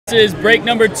This is break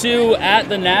number 2 at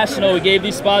the National. We gave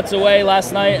these spots away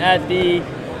last night at the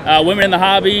Women in the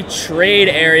Hobby trade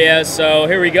area. So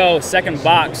here we go, second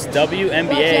box,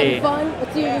 WNBA. Fun.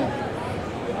 Let's see. Here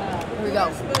we go.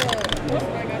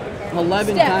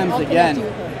 11 times again.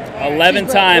 11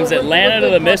 times, Atlanta to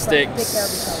the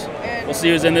Mystics. We'll see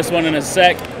who's in this one in a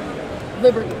sec.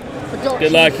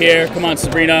 Good luck here. Come on,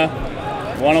 Sabrina.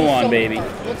 101, baby.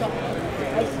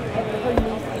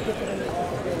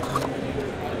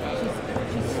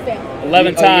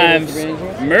 11 times.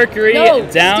 Mercury down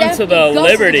Steph, to the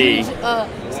Liberty.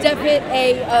 Steph hit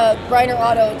a Griner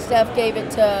auto, and Steph gave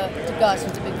it to Gus,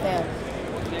 who's a big fan.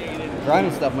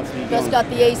 Griner stuff must be Gus got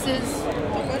the aces.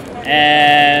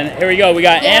 And here we go. We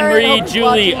got Anne-Marie,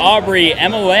 Julie, Aubrey,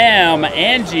 Emma Lamb,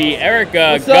 Angie,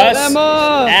 Erica, Gus,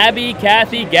 Abby,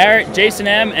 Kathy, Garrett, Jason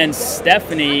M, and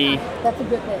Stephanie. That's a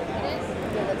good thing.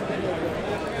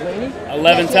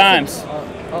 11 times.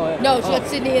 No, she got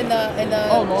Sydney in the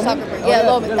soccer break. Yeah,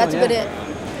 Loman. That's a good hit.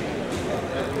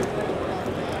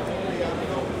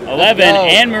 11.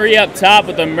 Anne-Marie up top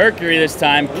with the Mercury this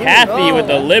time. Kathy with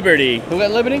the Liberty. Who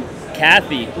got Liberty?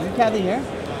 Kathy. Isn't Kathy here?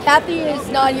 Kathy is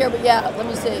not here, but yeah, let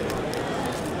me see.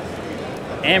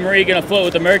 Anne-Marie gonna float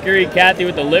with the Mercury. Kathy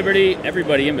with the Liberty.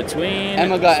 Everybody in between.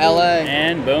 Emma got LA.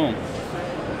 And boom.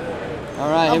 All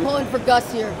right. I'm pulling for Gus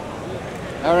here.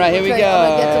 All right, here we go.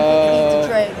 I'm gonna get some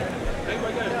trade.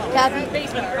 Kathy.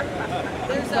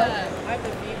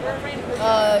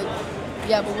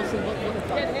 Yeah, but we'll see.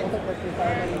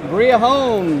 Bria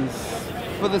Holmes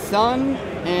for the Sun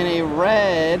and a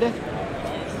red.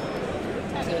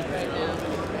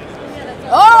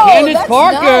 Oh, Candace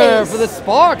Parker nice. for the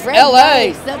Sparks. Red, LA.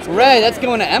 nice. That's red. That's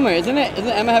going to Emma, isn't it?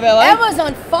 Doesn't Emma have LA? Emma's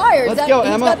on fire. Let's go,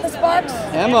 Emma. Got the Sparks?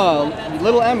 Emma.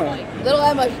 Little Emma. Little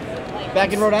Emma.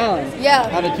 Back in Rhode Island. Yeah.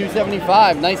 Out of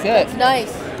 275. Nice hit. That's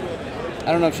nice.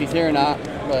 I don't know if she's here or not,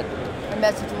 but Our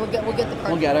message. We'll get the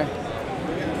card. we'll get her.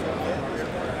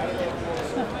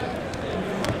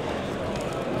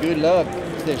 Good luck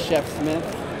to Chef Smith.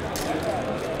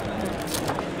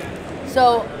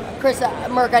 So, Chris,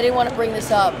 Merck, I didn't want to bring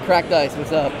this up. Cracked Ice,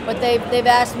 what's up? But they've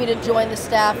asked me to join the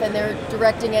staff, and they're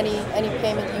directing any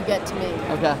payment you get to me.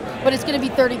 Okay. But it's going to be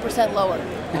 30% lower.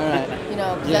 All right. You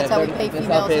know, 'cause Yeah, that's how we pay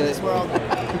females in this world.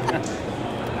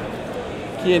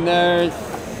 Kia Nurse.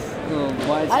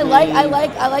 I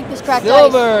like this cracked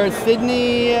Silver, ice.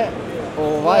 Sydney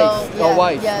Weiss.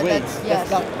 Weiss. Yeah, Wait,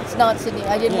 it's not Sydney.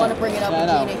 I didn't want to bring it up with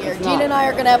Gina here. Gina and I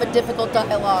are going to have a difficult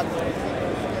dialogue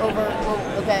over.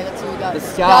 Okay, let's see what we got. The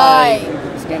Sky.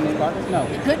 No.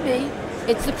 It could be.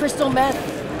 It's the crystal meth.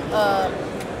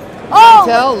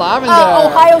 Chantel Lavender.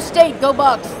 Ohio State. Go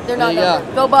Bucks. They're not.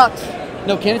 Go Bucks.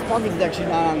 No, Candace Parker is actually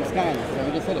not on the Sky. So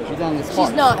we just said it. She's on the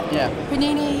Sparks. She's not. Yeah.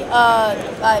 Panini.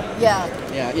 Yeah.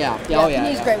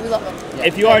 Panini's great. We love it. Yeah.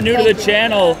 If you are new to the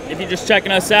channel, if you're just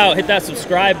checking us out, hit that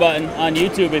subscribe button on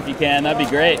YouTube if you can. That'd be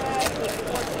great.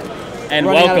 And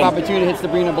Running welcome. out of opportunity to hit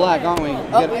Sabrina Black, aren't we?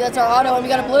 Oh, that's our auto, and we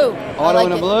got a blue. Auto like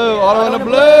in a it. blue. Auto in a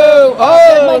blue. There's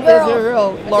Oh, my there's girl. your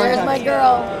girl. There's my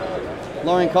girl.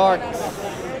 Lauren Cart.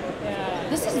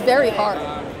 This is very hard.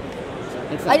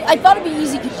 I thought it'd be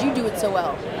easy because you do it so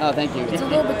well. Oh, thank you. It's a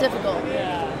little bit difficult.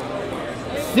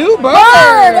 Sue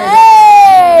Bird.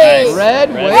 Hey! Nice. Red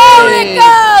Wave.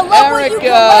 Erica! Love what you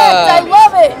collect. I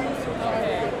love it.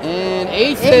 And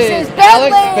Aces. Bentley.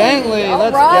 Alex Bentley. All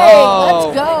Let's right. go. Let's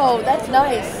go. That's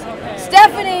nice.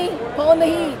 Stephanie pulling the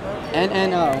heat. And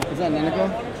is that Nenica?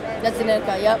 That's an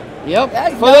Enika, yep. Yep.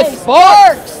 That's For nice. the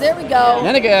Sparks. There we go.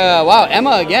 Nenica. Wow.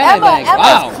 Emma again. Emma's I think.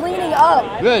 Wow. cleaning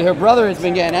up. Good. Her brother has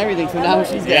been getting everything, so now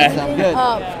she's getting some. Good.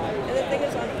 Up.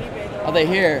 Are they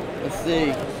here? Let's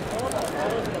see.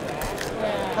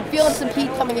 I'm feeling some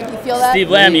heat coming in. Do you feel that? Steve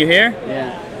Lamb, you here?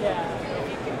 Yeah.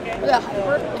 We got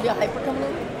hyper. Maybe a hyper coming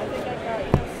in.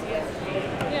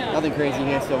 Nothing crazy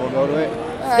here, so we'll go to it.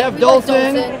 Right, Steph we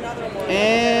Dolson like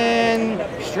and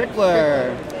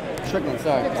Strickler. Strickland,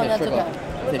 sorry. I said Strickland,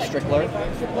 Strickler. Say Strickler.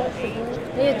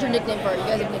 They had your nickname for it. You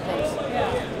guys have nicknames.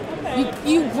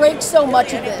 You break so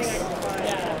much of this.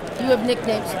 You have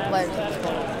nicknames for players.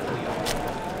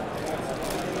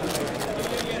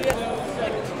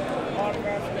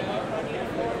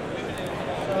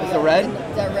 Is it red? Is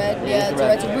that red? Yeah, it's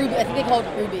red. It's a ruby. I think they call it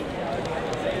ruby. I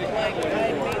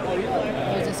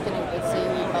was just gonna, let's see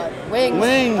what we got. Wings.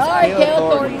 Wings. All right, Caleb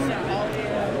Caleb Thornton. Thornton.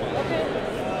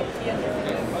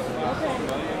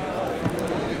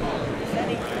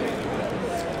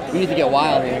 We need to get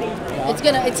wild here.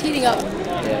 It's heating up.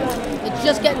 Yeah. It's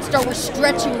just getting started. We're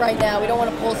stretching right now. We don't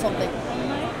want to pull something.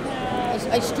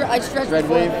 I stretched Red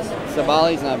before Wave. this.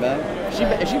 Sabali's not bad.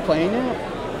 Is she playing now?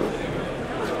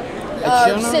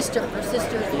 Her sister's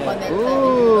the one that.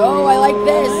 Ooh,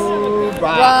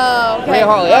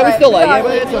 Leah Harley. Yeah, we still like it,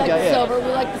 but it's we like okay. the Yeah. silver.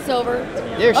 We like the silver.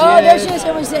 There she oh, is. there she is.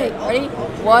 Here we see. Ready?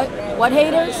 What? What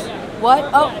haters? What?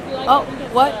 Oh,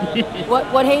 what?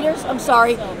 What haters? I'm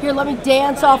sorry. Here, let me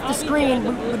dance off the screen.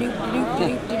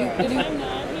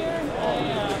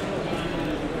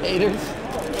 Haters.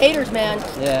 Haters, man.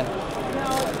 Yeah.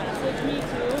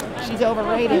 She's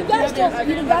overrated. You guys don't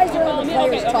the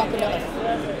players talk enough.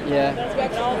 Yeah.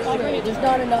 There's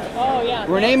not enough. Oh, yeah.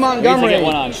 Renee We need to Montgomery. get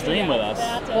one on stream with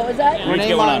us. What was that? We need to Renee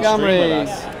get one on stream Montgomery. with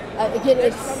us. Again,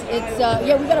 it's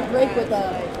yeah, we got to break with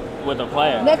With a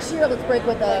player. next year. Let's break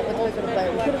with the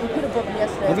player. We could have broken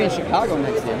yesterday. We'll be in Chicago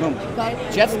next year. Boom. Okay.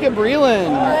 Jessica Breland.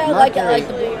 I like it. I like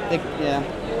the Mercury. blue.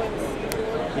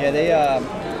 Yeah, they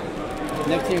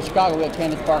next year in Chicago we have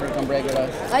Candace Parker to come break with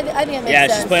us. I think it makes Yeah,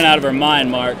 sense. she's playing out of her mind,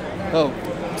 Mark. Oh,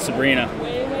 Sabrina.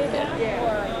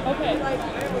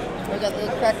 We got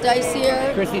the cracked dice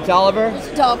here. Christy Tolliver. It's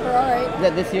tougher, all right. Is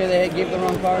that this year they gave the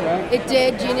wrong card, right? It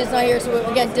did. Gina's not here, so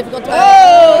again, difficult to. Oh,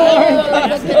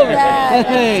 look at that!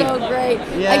 Hey. That's so great.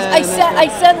 Yeah, I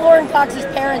sent Lauren Cox's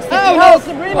parents. Oh, no,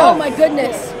 Sabrina. Oh my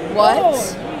goodness!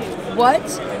 What?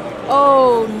 What?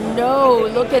 Oh no!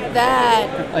 Look at that.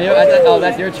 Oh,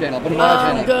 that's your channel. Put it on our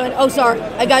I'm channel. good. Oh, sorry.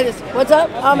 I got this. What's up?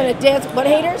 I'm gonna dance. What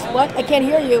haters? What? I can't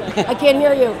hear you. I can't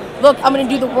hear you. Look, I'm gonna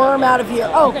do the worm out of here.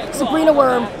 Oh, Sabrina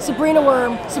worm. Sabrina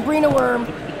worm. Sabrina worm.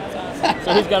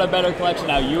 So who's got a better collection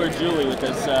now, you or Julie with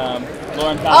this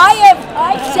Lauren Cox?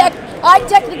 I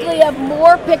technically have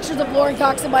more pictures of Lauren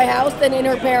Cox in my house than in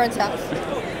her parents' house.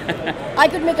 I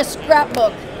could make a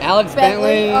scrapbook. Alex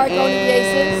Bentley Art going to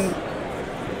and Jason.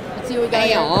 Let's see what we got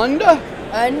here. and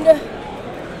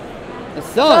And the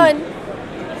Sun.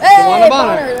 Hey, Bonner.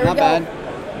 Bonner. There Not we go.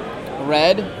 bad.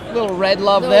 Red. Little red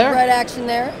love Little there. red action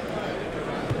there.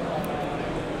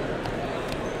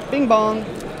 Bing bong.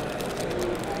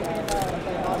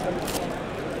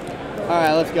 All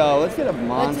right, let's go. Let's get a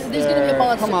monster. There's gonna be a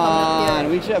monster Come coming up on,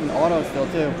 here. we should have an auto still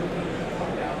too.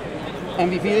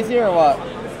 MVP this year or what?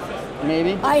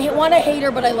 Maybe. I want to hate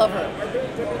her, but I love her.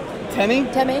 Temmie.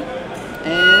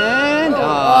 And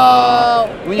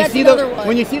when you that's see another one.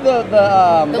 when you see the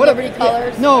what Liberty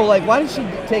colors? No, like why did she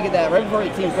take it that right before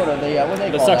the team photo? The what do they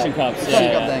The call suction that? cups, The yeah,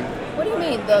 suction yeah. cup thing. What do you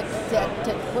mean?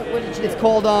 What did you It's do?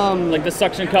 called Like the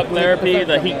suction cup therapy,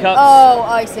 the heat cups. Oh,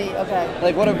 I see. Okay.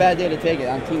 like what a bad day to take it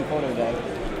on team photo day.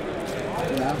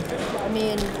 You know, I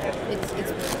mean,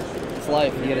 it's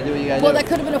life. You gotta do what you gotta well, do. that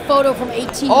could have been a photo from 18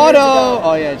 years Auto. ago.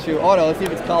 Oh yeah, true. Auto. Let's see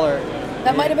if it's color.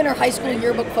 That might have been her high school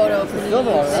yearbook photo from the Silver,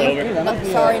 right? Silver. That might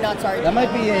be Sorry, a, not sorry. That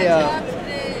might be a.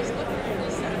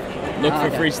 Look for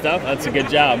okay. free stuff. That's a good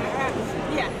job.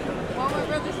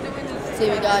 See,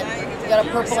 we got a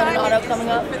purple and an auto coming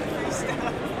up.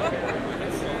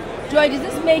 Joy, does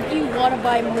this make you want to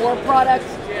buy more products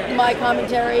in my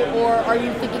commentary, or are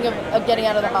you thinking of getting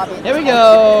out of the hobby? Here we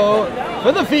go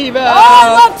for the fever. Oh,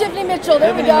 I love Tiffany Mitchell.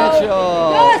 There we go.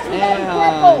 Mitchell. Gus, we got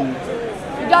purple.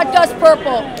 We got Gus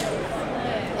purple.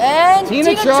 And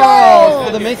Tina Charles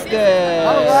for the Mystics.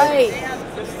 All right.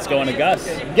 It's going to Gus.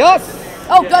 Gus.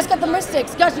 Oh, Gus got the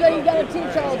Mystics. Gus, you got a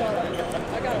Tina Charles on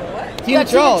it. Tina Tina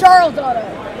Charles. Charles on it.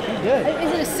 Good.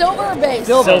 Is it a silver or base?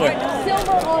 Silver.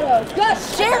 Silver auto.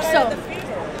 Gus, share some.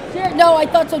 Share. No, I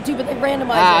thought so too, but they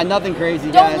randomized it. Nothing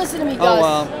crazy, Don't guys. listen to me, Oh Gus.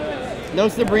 well. No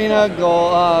Sabrina goal.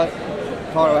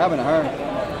 What happened to her?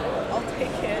 I'll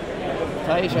take it.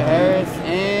 Taisha Harris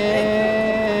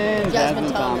and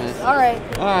Jasmine Thomas. All right.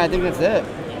 All right, I think that's it.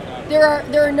 There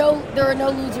are no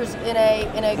losers in a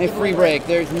A giveaway. free break.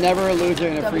 There's never a loser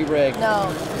in a free break. No,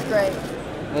 it's great.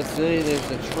 Let's see. There's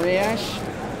the trash.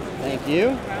 Thank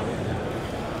you.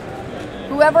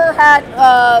 Whoever had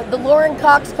the Lauren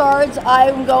Cox cards,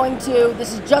 I'm going to.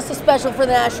 This is just a special for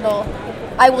the National.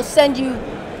 I will send you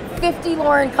 50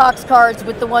 Lauren Cox cards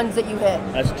with the ones that you hit.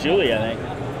 That's Julie, I think.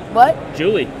 What?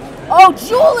 Julie. Oh,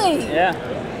 Julie! Yeah.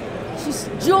 She's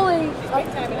Julie.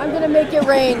 I'm gonna make it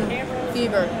rain,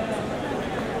 Fever.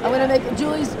 I'm gonna make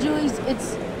Julie's.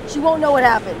 She won't know what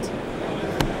happened.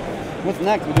 What's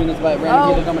next? We're doing this by random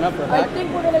people coming up for a I pack.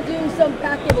 think we're gonna do some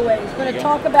pack giveaways. We're gonna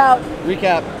talk about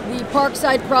Recap. the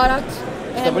Parkside product,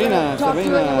 and we're gonna talk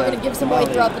through it, and we're gonna give some away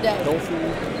throughout the day. Dulcie,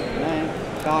 Renee,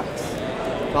 Cox,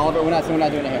 Oliver. We're not doing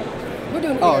it here. We're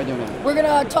doing it. Oh, here. we're doing it. We're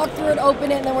gonna talk through it,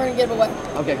 open it, and then we're gonna give it away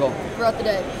Okay, cool. throughout the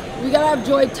day. We gotta have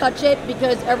Joy touch it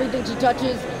because everything she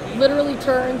touches literally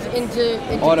turns into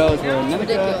Autos were it's Monica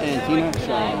ridiculous. and Tina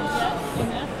Charles.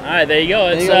 All right, there you go.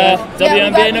 It's There you go, guys.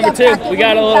 WNBA Yeah, we number got 2. pack We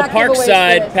got a little pack giveaways for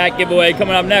Parkside this. pack giveaway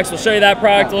coming up next. We'll show you that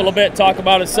product a little bit, talk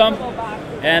about it some,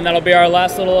 and that'll be our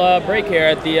last little break here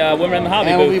at the Women in the Hobby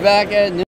And booth. we'll be back at